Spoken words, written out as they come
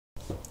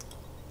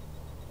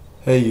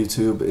Hey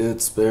YouTube,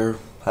 it's Baer.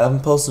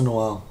 Haven't posted in a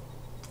while.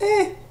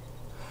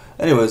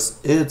 Anyways,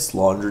 it's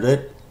laundry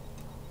day.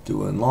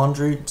 Doing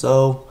laundry,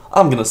 so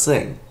I'm gonna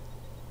sing.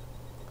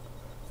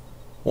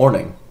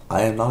 Warning,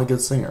 I am not a good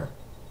singer.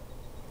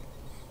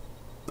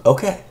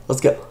 Okay,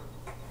 let's go.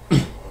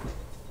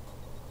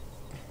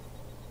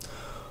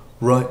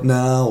 Right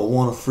now I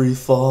wanna free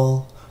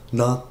fall,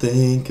 not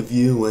think of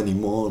you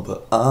anymore,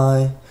 but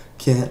I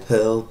can't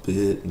help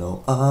it,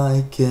 no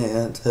I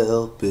can't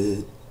help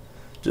it.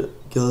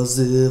 Cause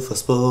if I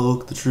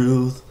spoke the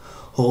truth,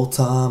 whole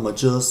time I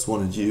just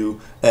wanted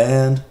you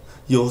and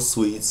your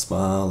sweet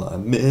smile. I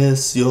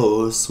miss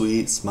your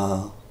sweet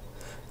smile,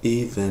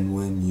 even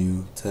when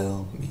you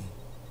tell me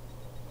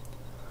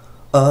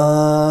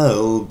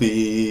I'll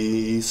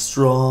be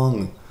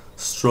strong,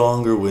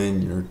 stronger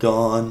when you're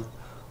gone.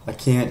 I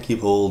can't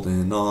keep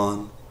holding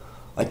on,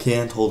 I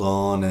can't hold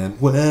on, and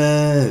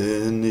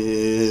when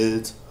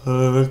it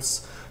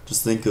hurts,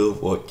 just think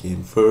of what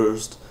came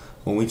first.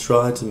 When we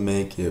try to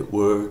make it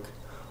work,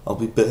 I'll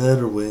be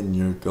better when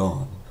you're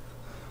gone.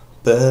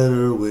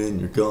 Better when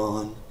you're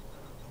gone.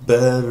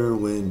 Better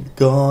when you're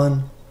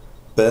gone.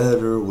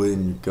 Better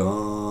when you're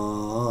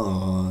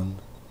gone.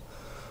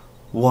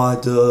 Why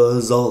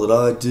does all that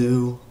I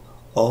do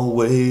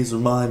always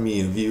remind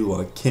me of you?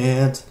 I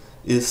can't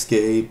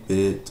escape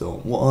it,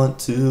 don't want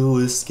to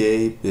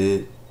escape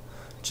it.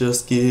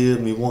 Just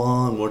give me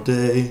one more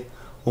day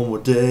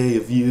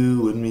of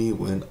you and me.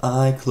 When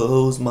I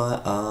close my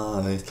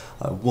eyes,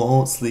 I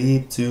won't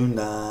sleep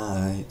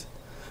tonight,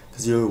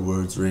 'cause your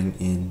words ring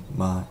in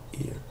my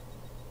ear.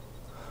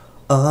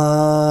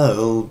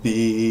 I'll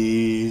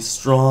be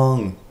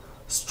strong,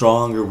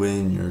 stronger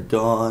when you're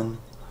gone.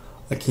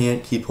 I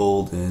can't keep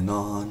holding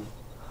on,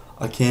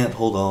 I can't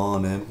hold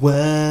on, and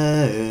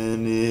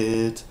when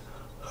it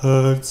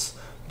hurts,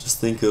 just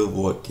think of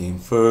what came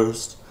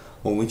first.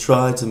 When we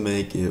try to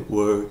make it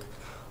work,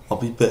 I'll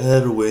be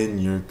better when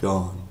you're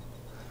gone.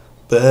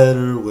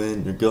 Better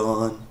when you're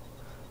gone.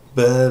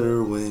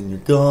 Better when you're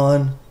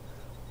gone.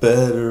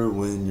 Better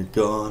when you're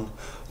gone.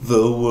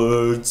 The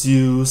words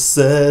you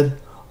said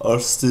are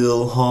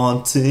still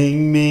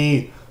haunting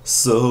me,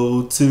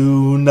 so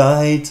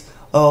tonight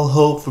I'll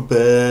hope for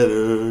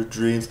better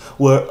dreams,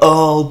 where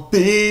I'll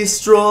be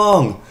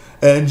strong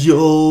and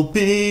you'll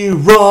be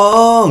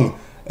wrong,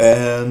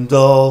 and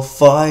I'll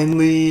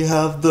finally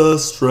have the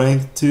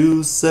strength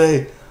to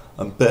say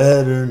I'm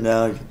better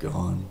now you're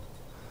gone.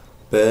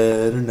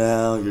 Better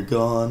now you're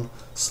gone.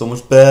 So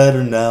much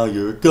better now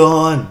you're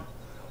gone.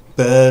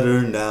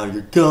 Better now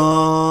you're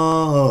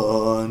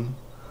gone.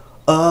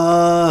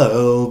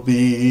 I'll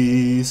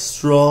be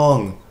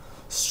strong,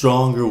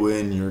 stronger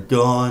when you're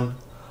gone.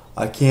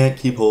 I can't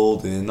keep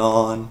holding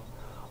on,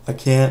 I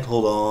can't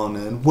hold on,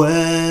 and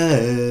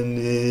when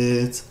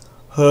it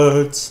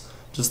hurts,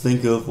 just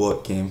think of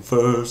what came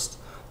first.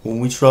 When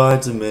we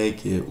tried to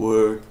make it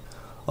work,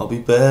 I'll be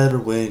better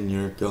when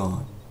you're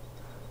gone.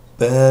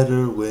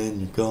 Better when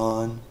you're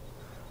gone.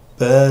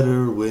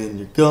 Better when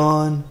you're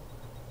gone.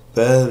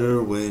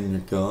 Better when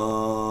you're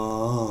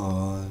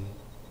gone.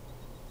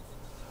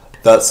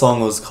 That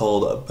song was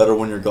called Better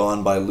When You're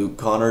Gone by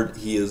Conard.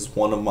 He is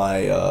one of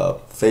my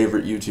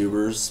favorite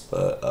YouTubers,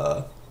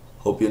 but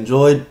hope you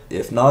enjoyed.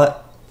 If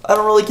not, I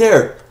don't really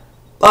care.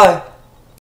 Bye!